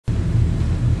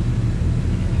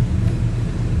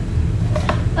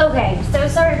Okay, so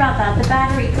sorry about that. The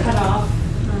battery cut off.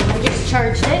 I just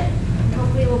charged it.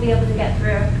 Hopefully we'll be able to get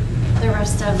through the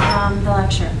rest of the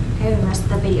lecture, okay, the rest of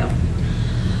the video.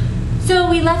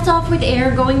 So we left off with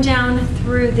air going down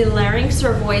through the larynx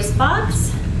or voice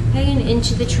box, okay, and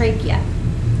into the trachea.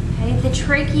 Okay, the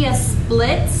trachea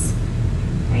splits,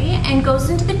 okay, and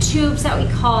goes into the tubes that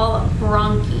we call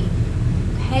bronchi.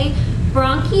 Okay,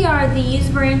 bronchi are these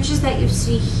branches that you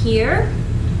see here.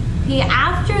 Okay,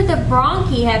 after the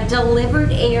bronchi have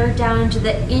delivered air down to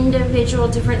the individual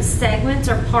different segments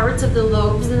or parts of the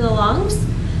lobes in the lungs,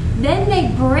 then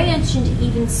they branch into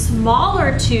even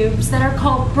smaller tubes that are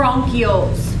called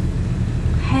bronchioles.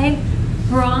 Okay,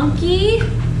 bronchi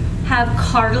have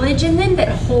cartilage in them that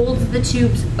holds the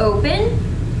tubes open.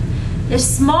 The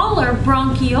smaller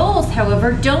bronchioles,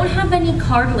 however, don't have any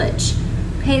cartilage.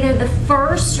 Okay, they're the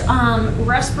first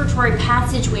respiratory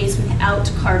passageways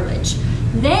without cartilage.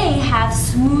 They have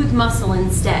smooth muscle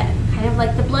instead, kind of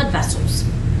like the blood vessels.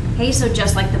 Okay, so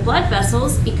just like the blood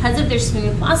vessels, because of their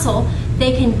smooth muscle,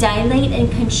 they can dilate and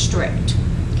constrict.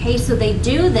 Okay, so they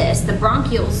do this, the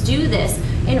bronchioles do this,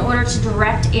 in order to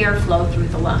direct airflow through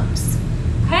the lungs.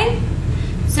 Okay,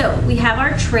 so we have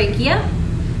our trachea.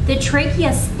 The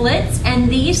trachea splits, and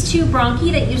these two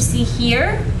bronchi that you see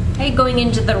here, okay, going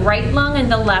into the right lung and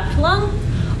the left lung,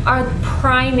 are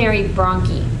primary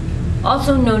bronchi,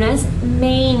 also known as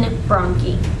main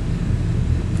bronchi.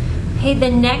 Okay,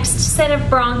 the next set of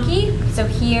bronchi, so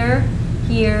here,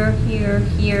 here, here,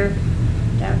 here,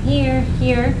 down here,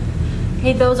 here,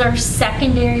 okay, those are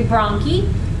secondary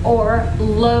bronchi or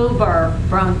lobar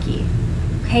bronchi.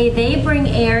 Okay, they bring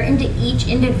air into each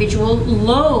individual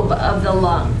lobe of the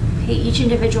lung, okay, each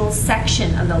individual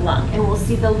section of the lung, and we'll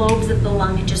see the lobes of the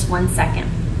lung in just 1 second.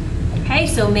 Okay,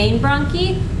 so main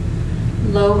bronchi,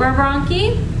 lobar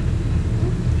bronchi.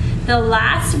 The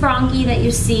last bronchi that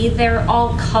you see, they're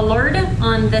all colored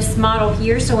on this model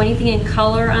here, so anything in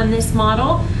color on this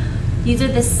model, these are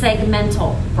the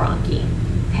segmental bronchi,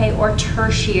 okay, or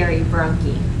tertiary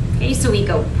bronchi. Okay, so we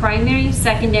go primary,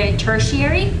 secondary,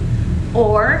 tertiary,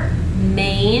 or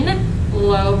main,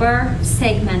 lobar,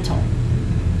 segmental.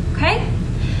 Okay?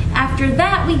 After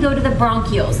that, we go to the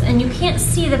bronchioles, and you can't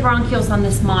see the bronchioles on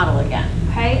this model again,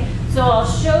 okay? So I'll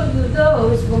show you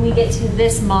those when we get to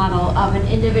this model of an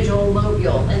individual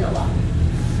lobule in the lung.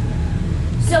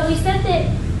 So we said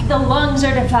that the lungs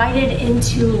are divided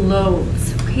into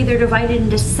lobes. Okay, they're divided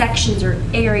into sections or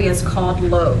areas called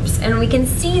lobes. And we can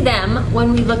see them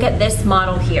when we look at this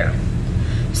model here.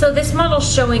 So this model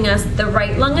is showing us the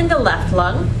right lung and the left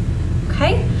lung.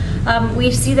 Okay,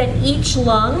 we see that each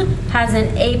lung has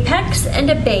an apex and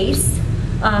a base.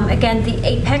 Again, the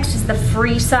apex is the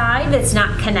free side that's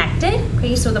not connected.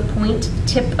 Okay, so the point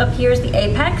tip up here is the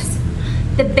apex.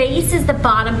 The base is the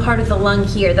bottom part of the lung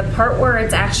here, the part where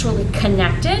it's actually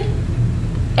connected.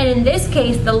 And in this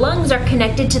case, the lungs are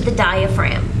connected to the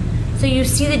diaphragm. So you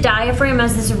see the diaphragm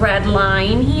as this red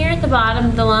line here at the bottom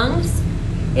of the lungs.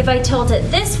 If I tilt it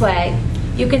this way,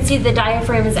 you can see the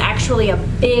diaphragm is actually a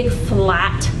big,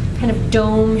 flat, kind of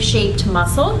dome-shaped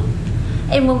muscle.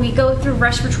 And when we go through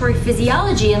respiratory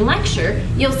physiology in lecture,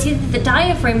 you'll see that the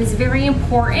diaphragm is very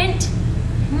important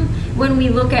when we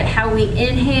look at how we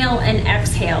inhale and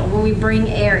exhale. When we bring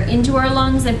air into our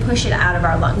lungs and push it out of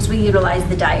our lungs, we utilize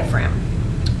the diaphragm.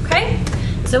 Okay?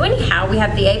 So anyhow, we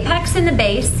have the apex and the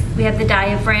base. We have the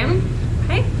diaphragm.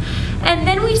 Okay? And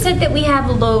then we said that we have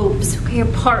lobes, okay,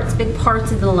 parts, big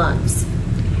parts of the lungs.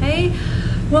 Okay?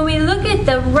 When we look at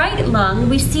the right lung,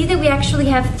 we see that we actually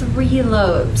have 3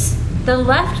 lobes. The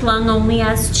left lung only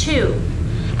has 2.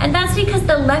 And that's because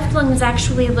the left lung is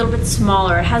actually a little bit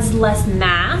smaller. It has less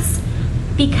mass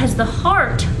because the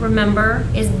heart, remember,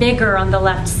 is bigger on the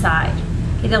left side.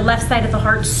 Okay, the left side of the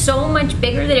heart is so much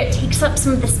bigger that it takes up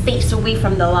some of the space away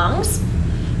from the lungs.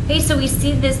 Okay, so we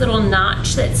see this little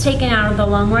notch that's taken out of the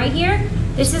lung right here.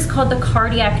 This is called the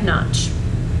cardiac notch.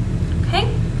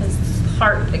 Okay, because it's the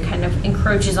heart that kind of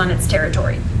encroaches on its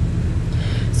territory.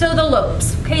 So the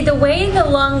lobes, okay, the way the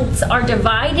lungs are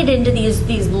divided into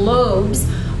these lobes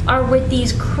are with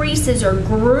these creases or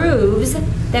grooves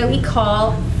that we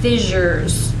call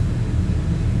fissures.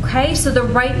 Okay, so the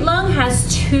right lung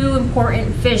has 2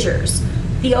 important fissures.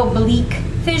 The oblique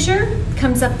fissure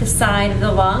comes up the side of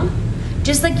the lung,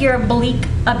 just like your oblique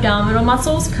abdominal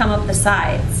muscles come up the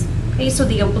sides. Okay, so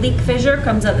the oblique fissure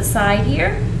comes up the side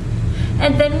here.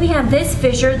 And then we have this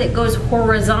fissure that goes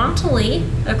horizontally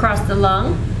across the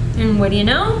lung. And what do you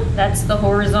know? That's the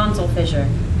horizontal fissure.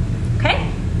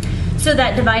 Okay? So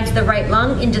that divides the right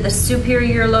lung into the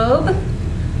superior lobe,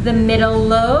 the middle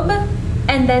lobe,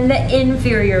 and then the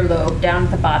inferior lobe down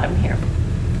at the bottom here.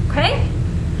 Okay?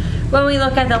 When we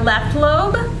look at the left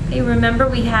lobe, okay, remember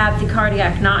we have the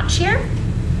cardiac notch here,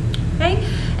 okay?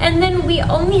 And then we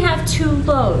only have 2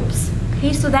 lobes,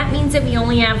 okay? So that means that we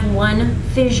only have 1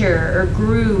 fissure or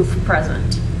groove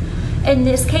present. In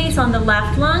this case, on the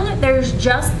left lung, there's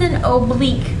just an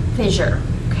oblique fissure,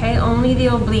 okay? Only the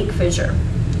oblique fissure.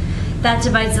 That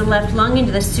divides the left lung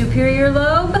into the superior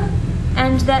lobe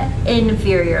and the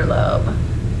inferior lobe,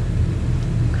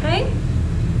 okay?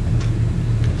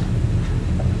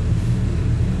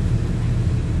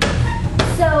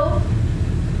 So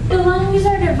the lungs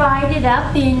are divided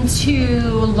up into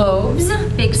lobes,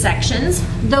 big sections.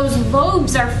 Those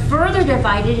lobes are further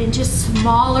divided into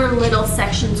smaller little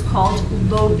sections called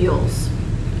lobules,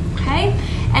 okay?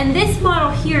 And this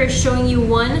model here is showing you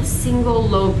 1 single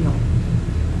lobule.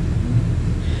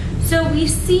 So we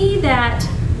see that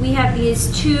we have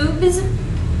these tubes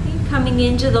coming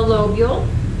into the lobule.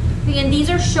 And these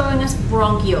are showing us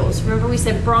bronchioles. Remember we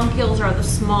said bronchioles are the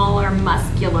smaller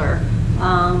muscular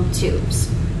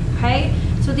tubes, okay?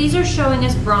 So these are showing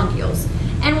us bronchioles.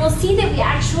 And we'll see that we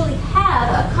actually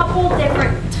have a couple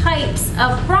different types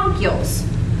of bronchioles,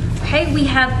 okay? We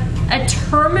have a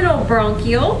terminal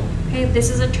bronchiole, okay? This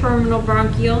is a terminal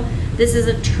bronchiole. This is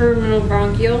a terminal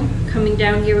bronchiole. Coming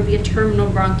down here would be a terminal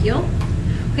bronchiole,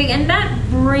 okay? And that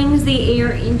brings the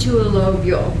air into a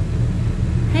lobule,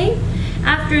 okay?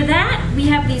 After that, we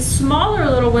have these smaller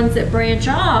little ones that branch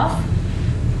off.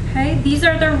 Okay, these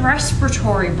are the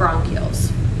respiratory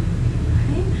bronchioles.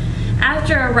 Okay.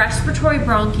 After a respiratory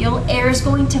bronchiole, air is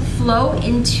going to flow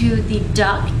into the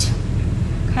duct,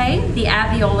 okay, the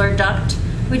alveolar duct,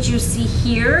 which you see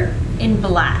here in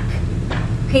black.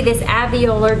 Okay, this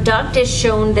alveolar duct is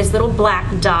shown this little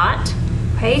black dot.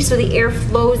 Okay, so the air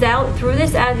flows out through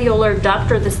this alveolar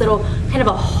duct, or this little kind of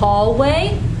a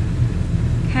hallway.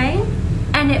 Okay,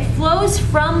 and it flows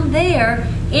from there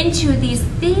into these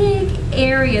big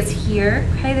areas here,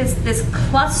 okay, this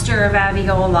cluster of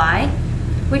alveoli,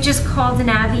 which is called an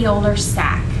alveolar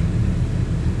sac.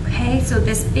 Okay, so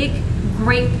this big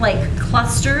grape-like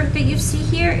cluster that you see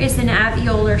here is an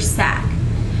alveolar sac.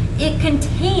 It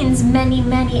contains many,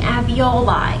 many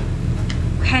alveoli,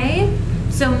 okay?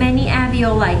 So many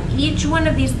alveoli. Each one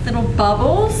of these little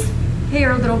bubbles, okay,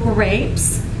 or little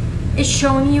grapes, is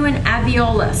showing you an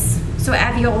alveolus. So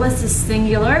alveolus is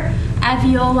singular,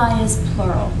 alveoli is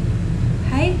plural,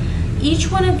 okay?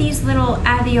 Each one of these little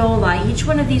alveoli, each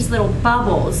one of these little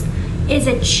bubbles is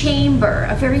a chamber,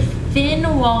 a very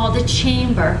thin-walled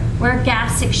chamber where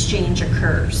gas exchange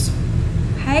occurs,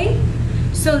 okay?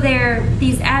 So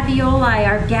these alveoli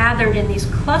are gathered in these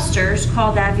clusters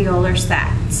called alveolar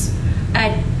sacs.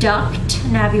 A duct,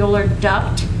 an alveolar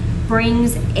duct,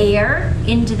 brings air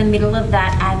into the middle of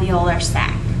that alveolar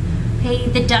sac. Okay,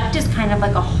 the duct is kind of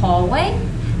like a hallway,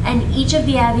 and each of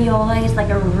the alveoli is like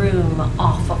a room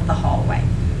off of the hallway.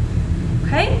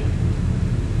 Okay?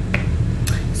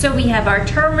 So we have our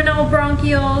terminal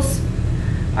bronchioles,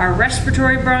 our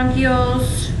respiratory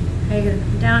bronchioles, okay,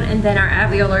 down, and then our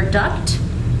alveolar duct.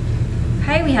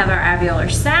 Okay, we have our alveolar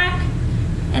sac,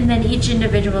 and then each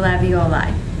individual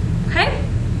alveoli. Okay?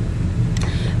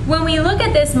 When we look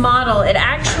at this model, it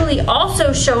actually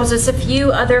also shows us a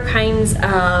few other kinds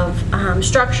of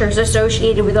structures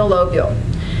associated with a lobule.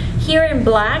 Here in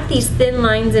black, these thin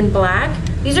lines in black,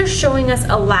 these are showing us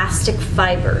elastic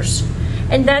fibers.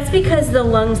 And that's because the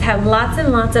lungs have lots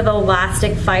and lots of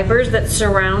elastic fibers that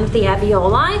surround the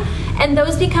alveoli, and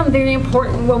those become very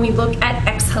important when we look at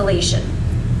exhalation.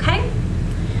 Okay?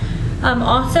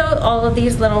 Also, all of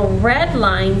these little red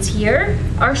lines here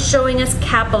are showing us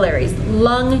capillaries,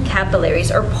 lung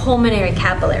capillaries or pulmonary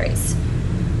capillaries.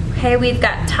 Okay, we've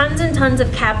got tons and tons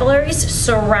of capillaries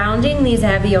surrounding these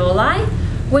alveoli,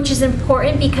 which is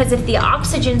important because if the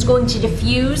oxygen is going to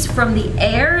diffuse from the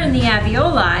air in the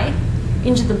alveoli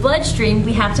into the bloodstream,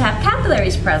 we have to have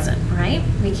capillaries present, right?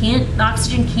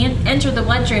 Oxygen can't enter the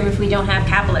bloodstream if we don't have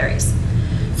capillaries.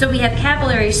 So we have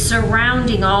capillaries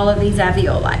surrounding all of these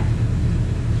alveoli.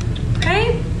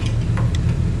 Okay?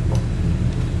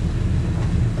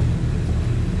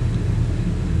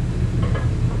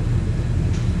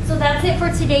 So that's it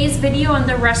for today's video on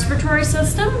the respiratory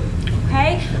system.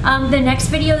 Okay? The next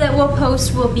video that we'll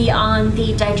post will be on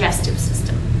the digestive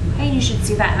system. Okay? You should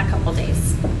see that in a couple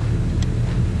days.